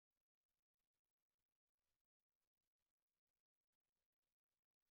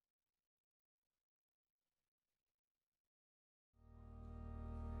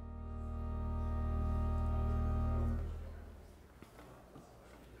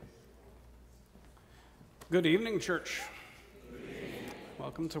Good evening, church.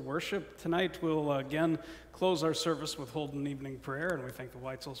 Welcome to worship. Tonight we'll again close our service with holding evening prayer, and we thank the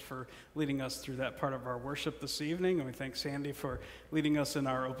Weitzel's for leading us through that part of our worship this evening, and we thank Sandy for leading us in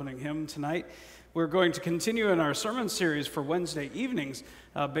our opening hymn tonight. We're going to continue in our sermon series for Wednesday evenings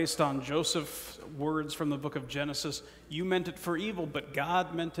based on Joseph's words from the book of Genesis. You meant it for evil, but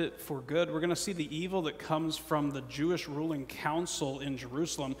God meant it for good. We're going to see the evil that comes from the Jewish ruling council in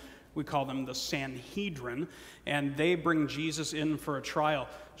Jerusalem. We call them the Sanhedrin, and they bring Jesus in for a trial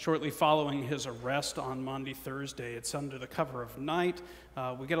shortly following his arrest on Maundy Thursday. It's under the cover of night.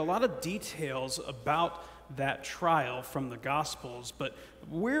 We get a lot of details about that trial from the Gospels, but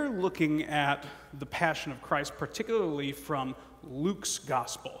we're looking at the Passion of Christ, particularly from Luke's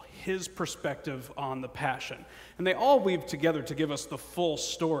Gospel, his perspective on the Passion. And they all weave together to give us the full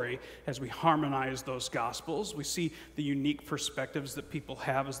story as we harmonize those Gospels. We see the unique perspectives that people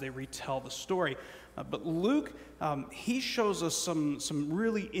have as they retell the story. But Luke, he shows us some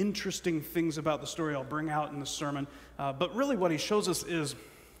really interesting things about the story I'll bring out in the sermon. But really what he shows us is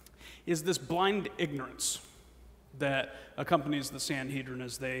this blind ignorance that accompanies the Sanhedrin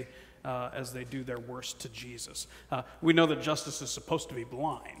as they do their worst to Jesus. We know that justice is supposed to be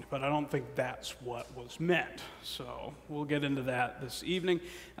blind, but I don't think that's what was meant. So we'll get into that this evening.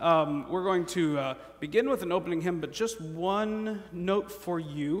 We're going to begin with an opening hymn, but just one note for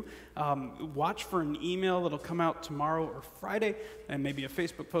you. Watch for an email that'll come out tomorrow or Friday, and maybe a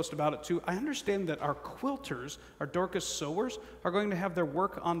Facebook post about it too. I understand that our quilters, our Dorcas sewers, are going to have their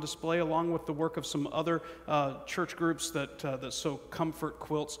work on display along with the work of some other church groups that sew comfort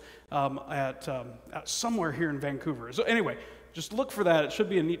quilts at somewhere here in Vancouver. So anyway, just look for that. It should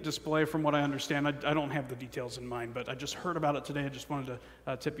be a neat display from what I understand. I don't have the details in mind, but I just heard about it today. I just wanted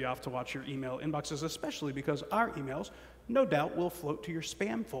to tip you off to watch your email inboxes, especially because our emails no doubt will float to your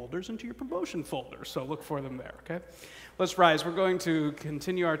spam folders and to your promotion folders, so look for them there, okay? Let's rise. We're going to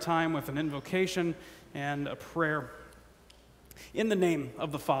continue our time with an invocation and a prayer. In the name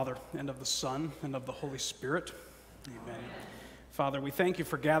of the Father, and of the Son, and of the Holy Spirit, amen. Father, we thank you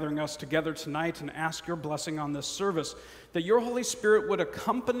for gathering us together tonight and ask your blessing on this service, that your Holy Spirit would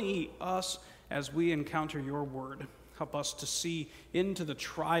accompany us as we encounter your word. Help us to see into the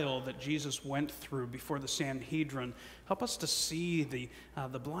trial that Jesus went through before the Sanhedrin. Help us to see the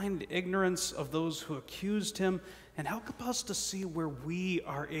blind ignorance of those who accused him, and help us to see where we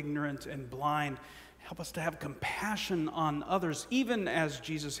are ignorant and blind. Help us to have compassion on others, even as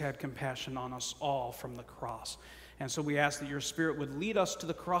Jesus had compassion on us all from the cross. And so we ask that your Spirit would lead us to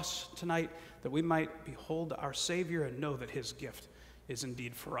the cross tonight, that we might behold our Savior and know that his gift is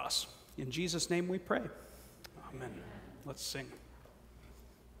indeed for us. In Jesus' name we pray. Amen. Let's sing.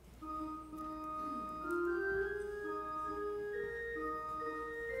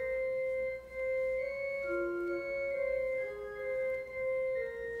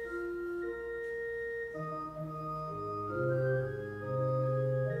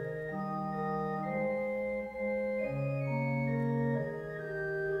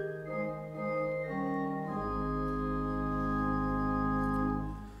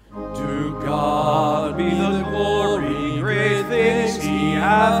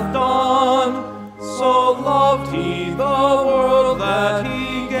 Hath done, so loved he the world that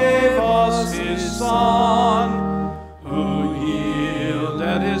he gave us his Son, who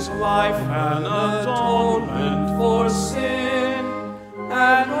yielded his life an atonement for sin,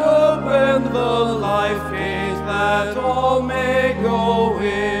 and opened the life gate that all may go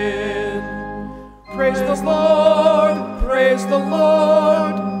in. Praise the Lord, praise the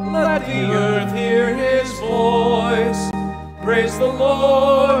Lord, let the earth hear his voice. Praise the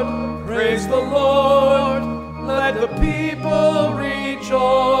Lord, let the people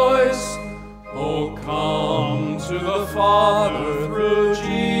rejoice. Oh, come to the Father through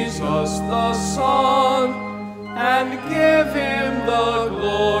Jesus the Son, and give him the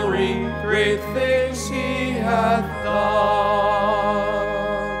glory, great things he hath done.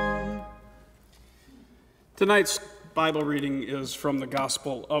 Tonight's Bible reading is from the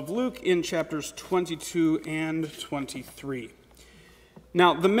Gospel of Luke in chapters 22 and 23.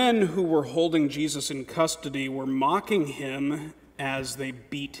 Now, the men who were holding Jesus in custody were mocking him as they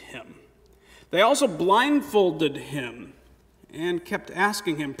beat him. They also blindfolded him and kept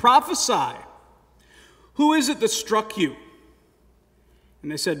asking him, "Prophesy, who is it that struck you?"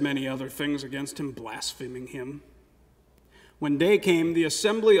 And they said many other things against him, blaspheming him. When day came, the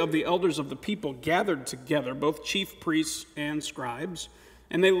assembly of the elders of the people gathered together, both chief priests and scribes,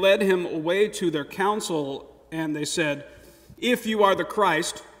 and they led him away to their council, and they said, "If you are the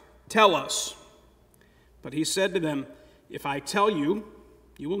Christ, tell us." But he said to them, "If I tell you,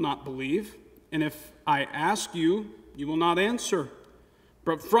 you will not believe, And if I ask you, you will not answer.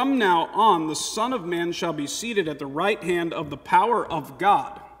 But from now on, the Son of Man shall be seated at the right hand of the power of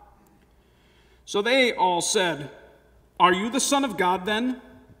God." So they all said, "Are you the Son of God then?"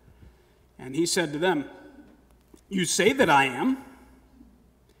 And he said to them, "You say that I am."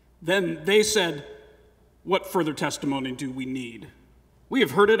 Then they said, "What further testimony do we need? We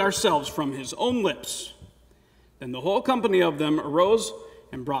have heard it ourselves from his own lips." Then the whole company of them arose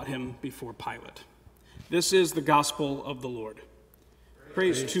and brought him before Pilate. This is the gospel of the Lord.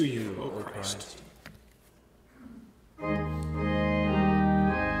 Praise to you, O Christ.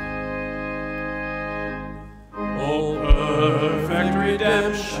 O perfect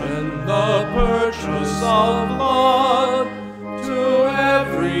redemption, the purchase of blood, to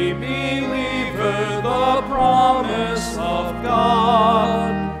every believer the promise of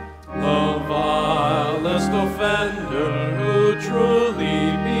God. The vilest offender who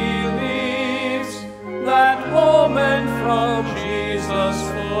truly believes that moment from Jesus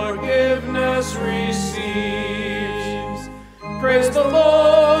forgiveness receives. Praise the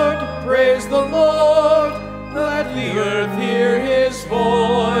Lord, praise the Lord, let the earth hear his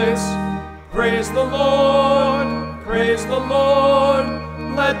voice. Praise the Lord,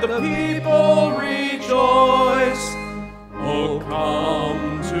 let the people rejoice. Oh,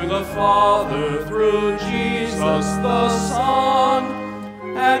 come to the Father through Jesus the Son,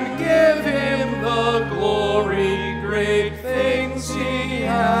 and give him the glory, great things he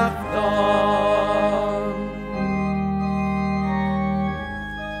hath done.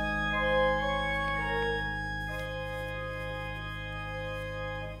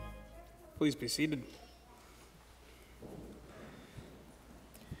 Please be seated.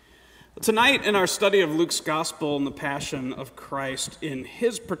 Tonight, in our study of Luke's gospel and the passion of Christ in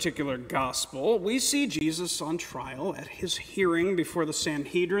his particular gospel, we see Jesus on trial at his hearing before the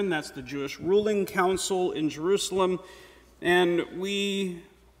Sanhedrin. That's the Jewish ruling council in Jerusalem. And we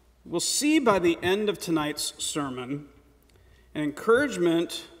will see by the end of tonight's sermon an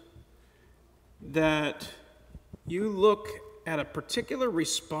encouragement that you look at a particular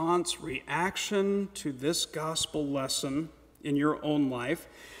reaction to this gospel lesson in your own life.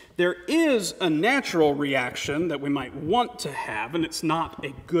 There is a natural reaction that we might want to have, and it's not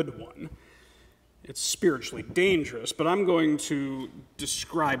a good one. It's spiritually dangerous, but I'm going to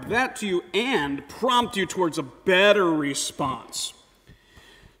describe that to you and prompt you towards a better response.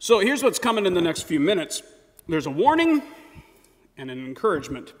 So here's what's coming in the next few minutes. There's a warning and an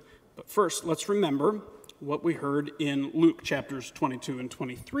encouragement. But first, let's remember what we heard in Luke chapters 22 and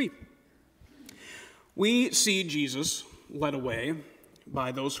 23. We see Jesus led away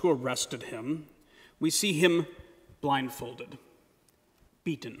by those who arrested him. We see him blindfolded,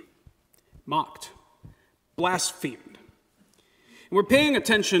 beaten, mocked, blasphemed. And we're paying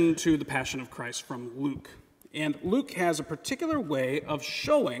attention to the Passion of Christ from Luke. And Luke has a particular way of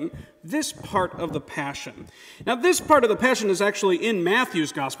showing this part of the Passion. Now, this part of the Passion is actually in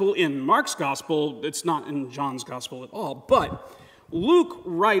Matthew's Gospel. In Mark's Gospel, it's not in John's Gospel at all. But Luke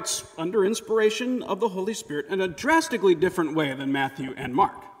writes under inspiration of the Holy Spirit in a drastically different way than Matthew and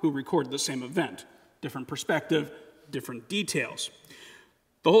Mark, who record the same event. Different perspective, different details.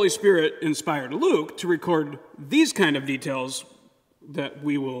 The Holy Spirit inspired Luke to record these kind of details that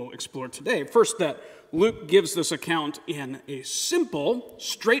we will explore today. First, that Luke gives this account in a simple,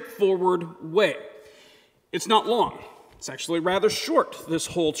 straightforward way. It's not long. It's actually rather short, this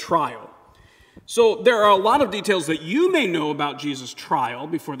whole trial. So there are a lot of details that you may know about Jesus' trial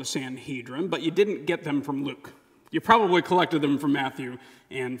before the Sanhedrin, but you didn't get them from Luke. You probably collected them from Matthew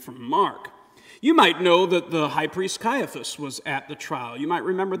and from Mark. You might know that the high priest Caiaphas was at the trial. You might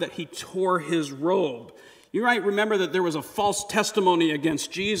remember that he tore his robe. You might remember that there was a false testimony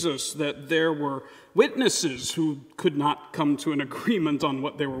against Jesus, that there were witnesses who could not come to an agreement on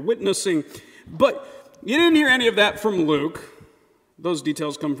what they were witnessing. But you didn't hear any of that from Luke. Those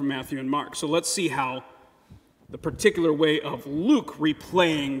details come from Matthew and Mark. So let's see how the particular way of Luke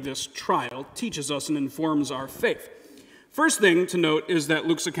replaying this trial teaches us and informs our faith. First thing to note is that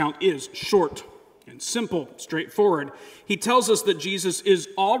Luke's account is short and simple, straightforward. He tells us that Jesus is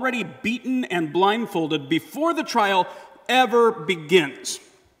already beaten and blindfolded before the trial ever begins.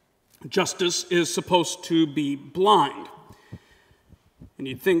 Justice is supposed to be blind. And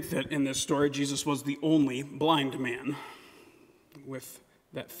you'd think that in this story, Jesus was the only blind man with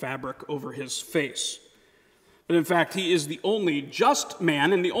that fabric over his face. But in fact, he is the only just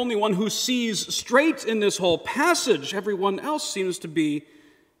man and the only one who sees straight in this whole passage. Everyone else seems to be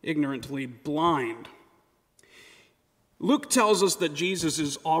ignorantly blind. Luke tells us that Jesus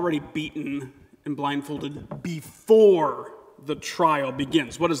is already beaten and blindfolded before the trial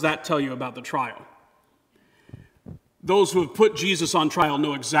begins. What does that tell you about the trial? Those who have put Jesus on trial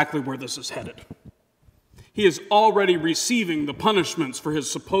know exactly where this is headed. He is already receiving the punishments for his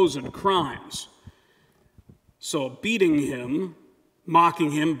supposed crimes. So beating him,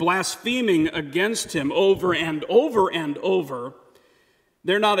 mocking him, blaspheming against him over and over and over,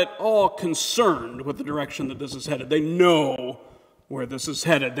 they're not at all concerned with the direction that this is headed. They know where this is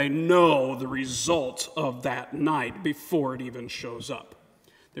headed. They know the result of that night before it even shows up.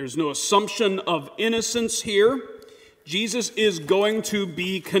 There's no assumption of innocence here. Jesus is going to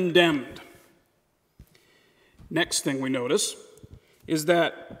be condemned. Next thing we notice is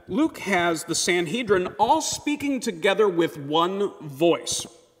that Luke has the Sanhedrin all speaking together with one voice.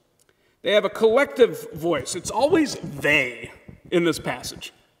 They have a collective voice. It's always they in this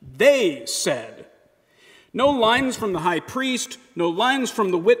passage. They said. No lines from the high priest, no lines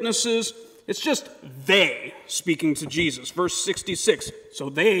from the witnesses. It's just they speaking to Jesus. Verse 66, so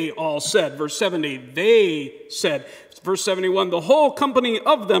they all said. Verse 70, they said. Verse 71, the whole company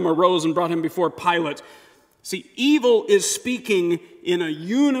of them arose and brought him before Pilate. See, evil is speaking in a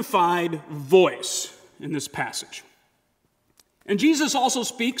unified voice in this passage. And Jesus also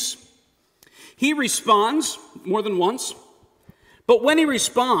speaks. He responds more than once. But when he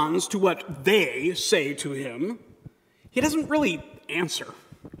responds to what they say to him, he doesn't really answer.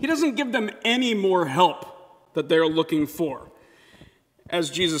 He doesn't give them any more help that they're looking for. As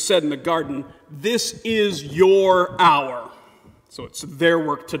Jesus said in the garden, this is your hour. So it's their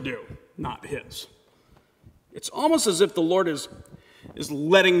work to do, not his. It's almost as if the Lord is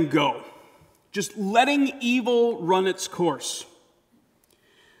letting go, just letting evil run its course.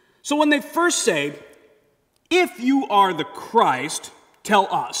 So when they first say, if you are the Christ,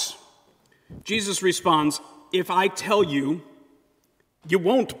 tell us, Jesus responds, if I tell you, you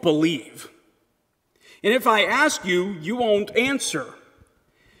won't believe. And if I ask you, you won't answer.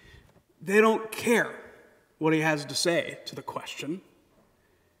 They don't care what he has to say to the question.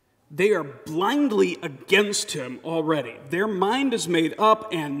 They are blindly against him already. Their mind is made up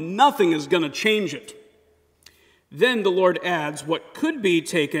and nothing is going to change it. Then the Lord adds what could be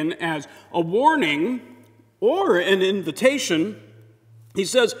taken as a warning or an invitation. He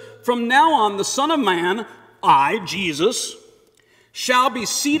says, from now on, the Son of Man, I, Jesus, shall be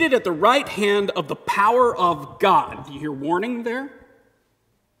seated at the right hand of the power of God. Do you hear warning there?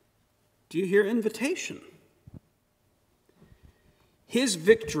 Do you hear invitation? His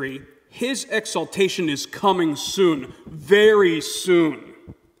victory, his exaltation is coming soon, very soon.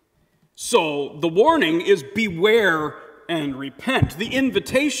 So the warning is beware and repent. The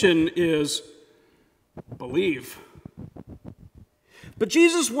invitation is believe. But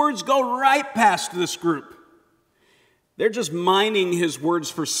Jesus' words go right past this group. They're just mining his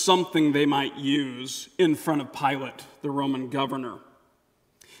words for something they might use in front of Pilate, the Roman governor.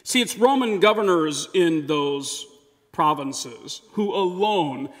 See, it's Roman governors in those provinces who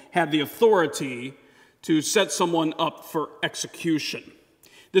alone had the authority to set someone up for execution.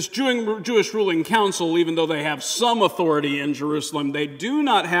 This Jewish ruling council, even though they have some authority in Jerusalem, they do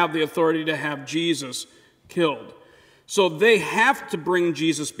not have the authority to have Jesus killed. So they have to bring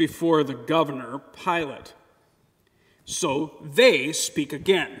Jesus before the governor, Pilate. So they speak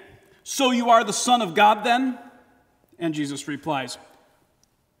again. So you are the Son of God then? And Jesus replies,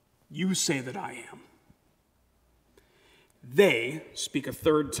 you say that I am. They speak a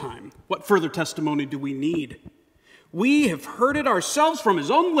third time. What further testimony do we need? We have heard it ourselves from his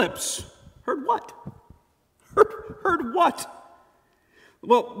own lips. Heard what? Heard what?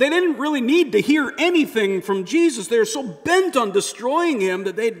 Well, they didn't really need to hear anything from Jesus. They were so bent on destroying him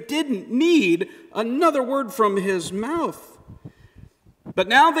that they didn't need another word from his mouth. But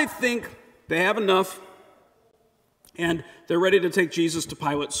now they think they have enough, and they're ready to take Jesus to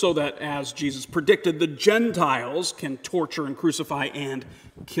Pilate so that, as Jesus predicted, the Gentiles can torture and crucify and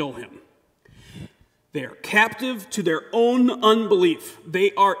kill him. They are captive to their own unbelief.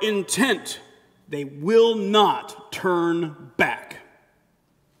 They are intent. They will not turn back.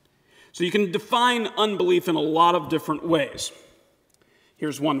 So you can define unbelief in a lot of different ways.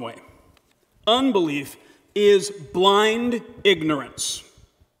 Here's one way. Unbelief is blind ignorance.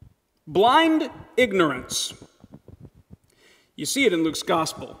 Blind ignorance. You see it in Luke's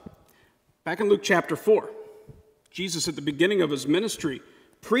gospel. Back in Luke chapter 4, Jesus at the beginning of his ministry,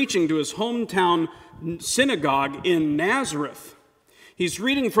 preaching to his hometown synagogue in Nazareth. He's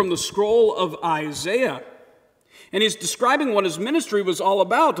reading from the scroll of Isaiah, and he's describing what his ministry was all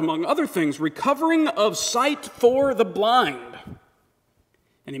about, among other things, recovering of sight for the blind.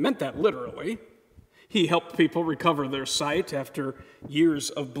 And he meant that literally. He helped people recover their sight after years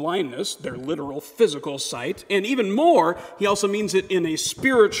of blindness, their literal physical sight. And even more, he also means it in a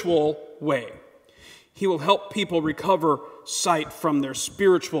spiritual way. He will help people recover sight from their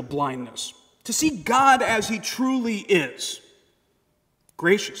spiritual blindness, to see God as he truly is: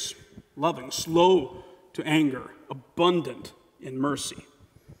 gracious, loving, slow to anger, abundant in mercy.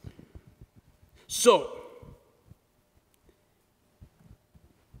 So,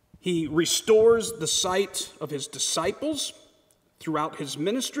 he restores the sight of his disciples throughout his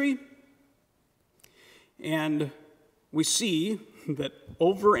ministry, and we see that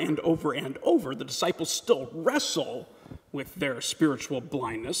over and over and over, the disciples still wrestle with their spiritual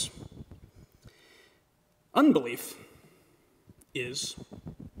blindness. Unbelief is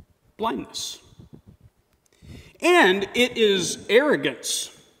blindness. And it is arrogance.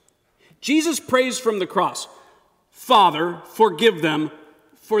 Jesus prays from the cross, "Father, forgive them,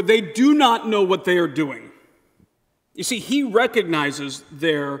 for they do not know what they are doing." You see, he recognizes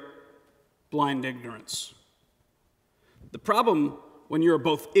their blind ignorance. The problem when you're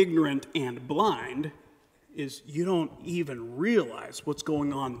both ignorant and blind is you don't even realize what's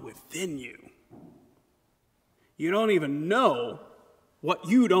going on within you. You don't even know what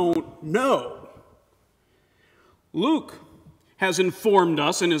you don't know. Luke has informed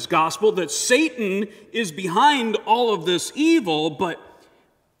us in his gospel that Satan is behind all of this evil, but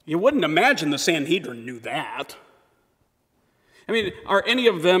you wouldn't imagine the Sanhedrin knew that. I mean, are any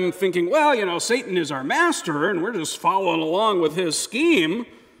of them thinking, well, Satan is our master and we're just following along with his scheme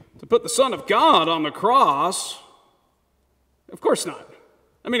to put the Son of God on the cross? Of course not.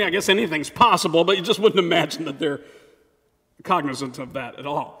 I mean, I guess anything's possible, but you just wouldn't imagine that they're cognizant of that at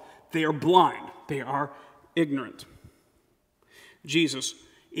all. They are blind. They are ignorant. Jesus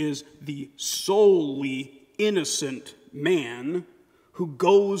is the solely innocent man who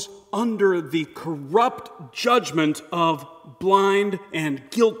goes under the corrupt judgment of blind and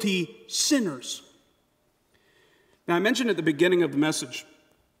guilty sinners. Now, I mentioned at the beginning of the message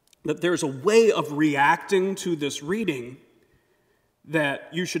that there's a way of reacting to this reading that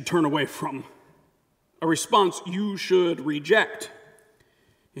you should turn away from, a response you should reject.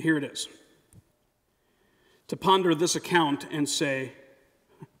 And here it is. To ponder this account and say,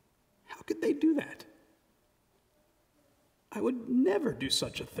 how could they do that? I would never do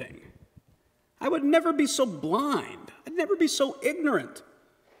such a thing. I would never be so blind. I'd never be so ignorant.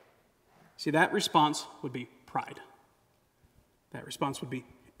 See, that response would be pride. That response would be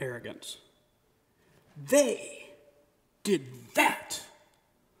arrogance. They did that.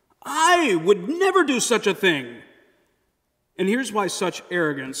 I would never do such a thing. And here's why such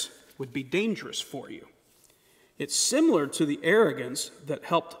arrogance would be dangerous for you. It's similar to the arrogance that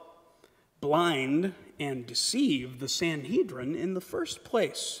helped blind and deceive the Sanhedrin in the first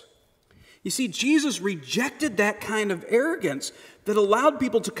place. You see, Jesus rejected that kind of arrogance that allowed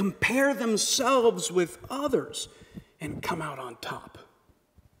people to compare themselves with others and come out on top.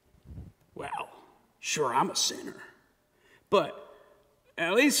 Well, sure, I'm a sinner, but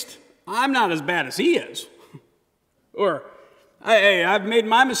at least I'm not as bad as he is. Or, hey, I've made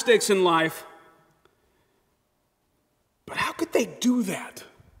my mistakes in life, but how could they do that?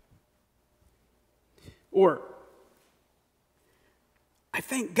 Or, I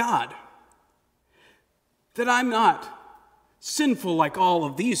thank God that I'm not sinful like all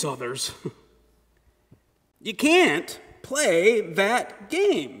of these others. You can't play that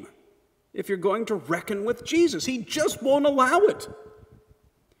game if you're going to reckon with Jesus. He just won't allow it.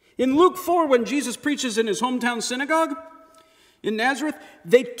 In Luke 4, when Jesus preaches in his hometown synagogue in Nazareth,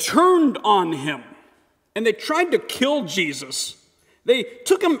 they turned on him and they tried to kill Jesus. They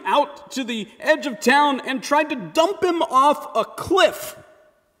took him out to the edge of town and tried to dump him off a cliff.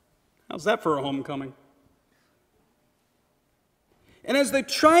 How's that for a homecoming? And as they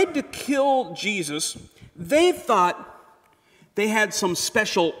tried to kill Jesus, they thought they had some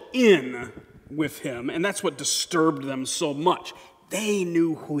special in with him, and that's what disturbed them so much. They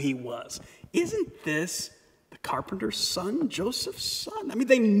knew who he was. Isn't this the carpenter's son, Joseph's son? I mean,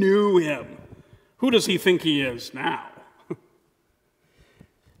 they knew him. Who does he think he is now?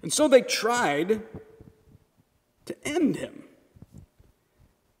 And so they tried to end him.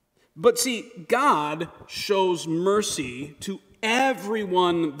 But see, God shows mercy to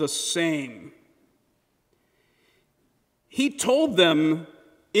everyone the same. He told them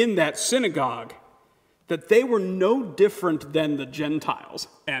in that synagogue that they were no different than the Gentiles,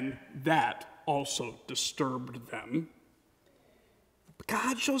 and that also disturbed them.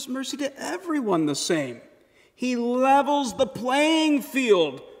 God shows mercy to everyone the same. He levels the playing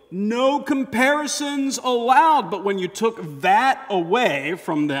field. No comparisons allowed. But when you took that away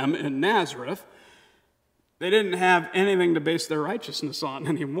from them in Nazareth, they didn't have anything to base their righteousness on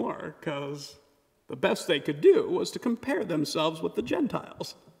anymore, because the best they could do was to compare themselves with the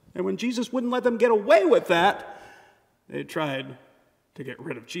Gentiles. And when Jesus wouldn't let them get away with that, they tried to get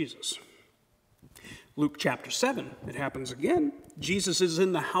rid of Jesus. Luke chapter 7, it happens again. Jesus is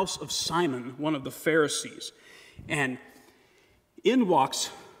in the house of Simon, one of the Pharisees, and in walks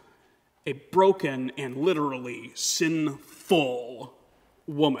a broken and literally sinful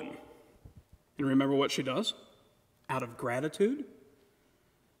woman. And remember what she does? Out of gratitude,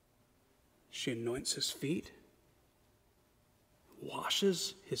 she anoints his feet,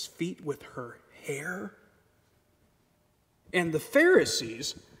 washes his feet with her hair. And the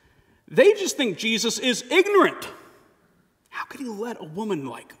Pharisees, they just think Jesus is ignorant. How could he let a woman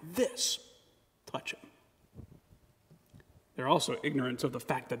like this touch him? They're also ignorant of the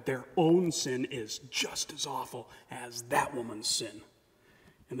fact that their own sin is just as awful as that woman's sin,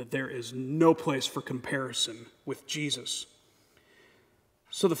 and that there is no place for comparison with Jesus.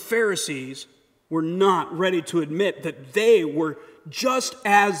 So the Pharisees were not ready to admit that they were just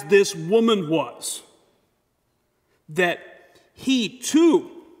as this woman was, that he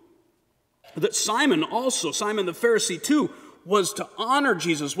too, that Simon the Pharisee too, was to honor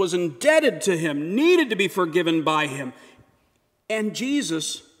Jesus, was indebted to him, needed to be forgiven by him. And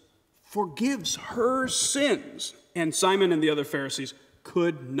Jesus forgives her sins. And Simon and the other Pharisees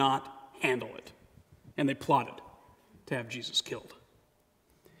could not handle it. And they plotted to have Jesus killed.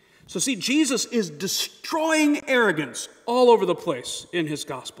 So see, Jesus is destroying arrogance all over the place in his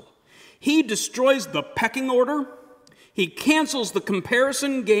gospel. He destroys the pecking order. He cancels the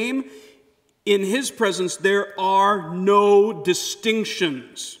comparison game. In his presence, there are no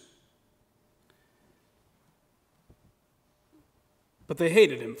distinctions. But they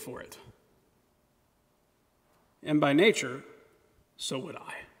hated him for it. And by nature, so would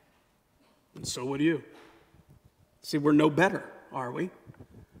I. And so would you. See, we're no better, are we,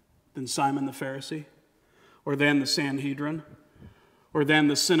 than Simon the Pharisee, or than the Sanhedrin, or than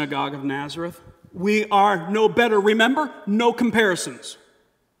the synagogue of Nazareth? We are no better. Remember, no comparisons.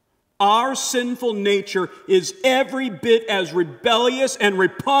 Our sinful nature is every bit as rebellious and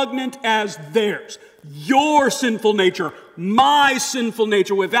repugnant as theirs. Your sinful nature, my sinful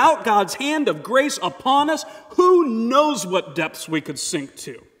nature, without God's hand of grace upon us, who knows what depths we could sink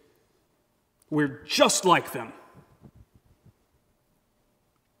to? We're just like them.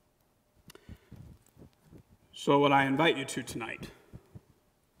 So what I invite you to tonight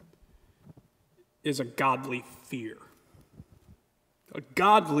is a godly fear. A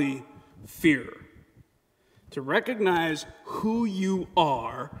godly fear. To recognize who you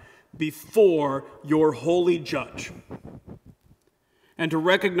are before your holy judge. And to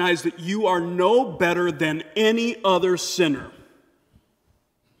recognize that you are no better than any other sinner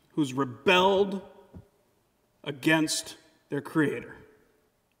who's rebelled against their Creator.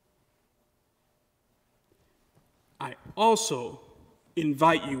 I also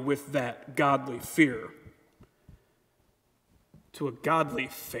invite you with that godly fear to a godly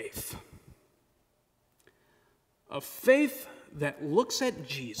faith. A faith that looks at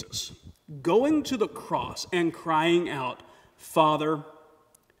Jesus going to the cross and crying out, "Father,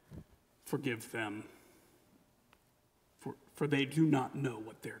 forgive them, for they do not know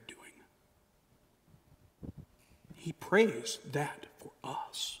what they're doing." He prays that for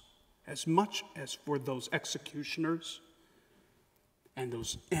us as much as for those executioners and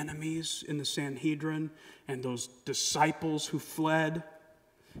those enemies in the Sanhedrin and those disciples who fled.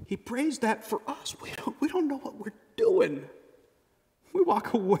 He prays that for us. We don't know what we're doing. We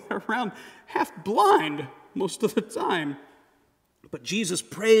walk around half blind most of the time. But Jesus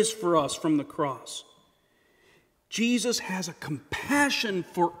prays for us from the cross. Jesus has a compassion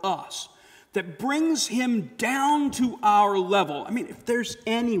for us that brings him down to our level. I mean, if there's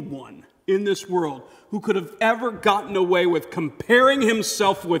anyone in this world who could have ever gotten away with comparing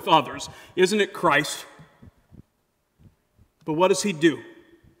himself with others, isn't it Christ? But what does he do?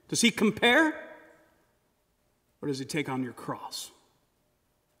 Does he compare? Or does he take on your cross?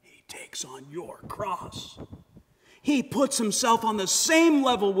 He takes on your cross. He puts himself on the same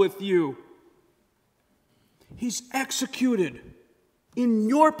level with you. He's executed in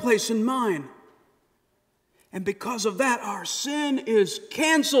your place and mine. And because of that, our sin is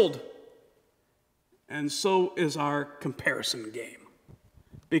canceled. And so is our comparison game.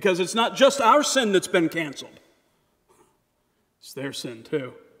 Because it's not just our sin that's been canceled. It's their sin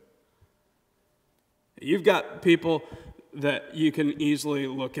too. You've got people that you can easily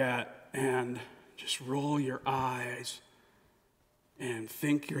look at and just roll your eyes and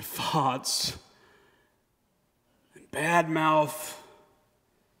think your thoughts and badmouth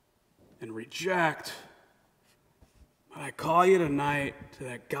and reject But I call you tonight to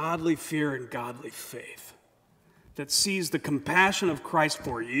that godly fear and godly faith that sees the compassion of Christ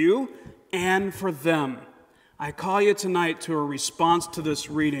for you and for them. I call you tonight to a response to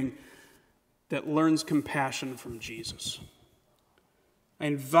this reading that learns compassion from Jesus. I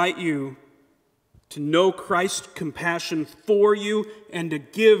invite you to know Christ's compassion for you and to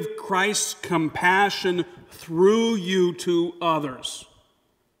give Christ's compassion through you to others.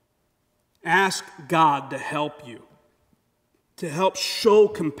 Ask God to help you, to help show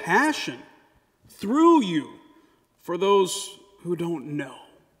compassion through you for those who don't know,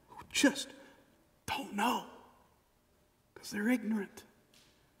 who just don't know, because they're ignorant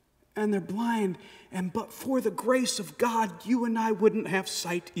and they're blind, and but for the grace of God, you and I wouldn't have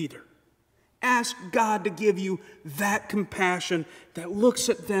sight either. Ask God to give you that compassion that looks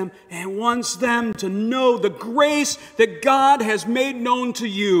at them and wants them to know the grace that God has made known to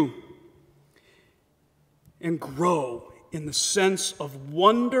you, and grow in the sense of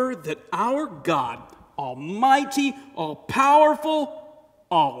wonder that our God, almighty, all-powerful,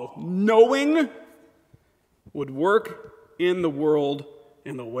 all-knowing, would work in the world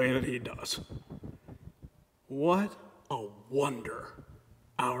in the way that he does. What a wonder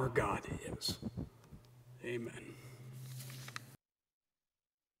our God is. Amen.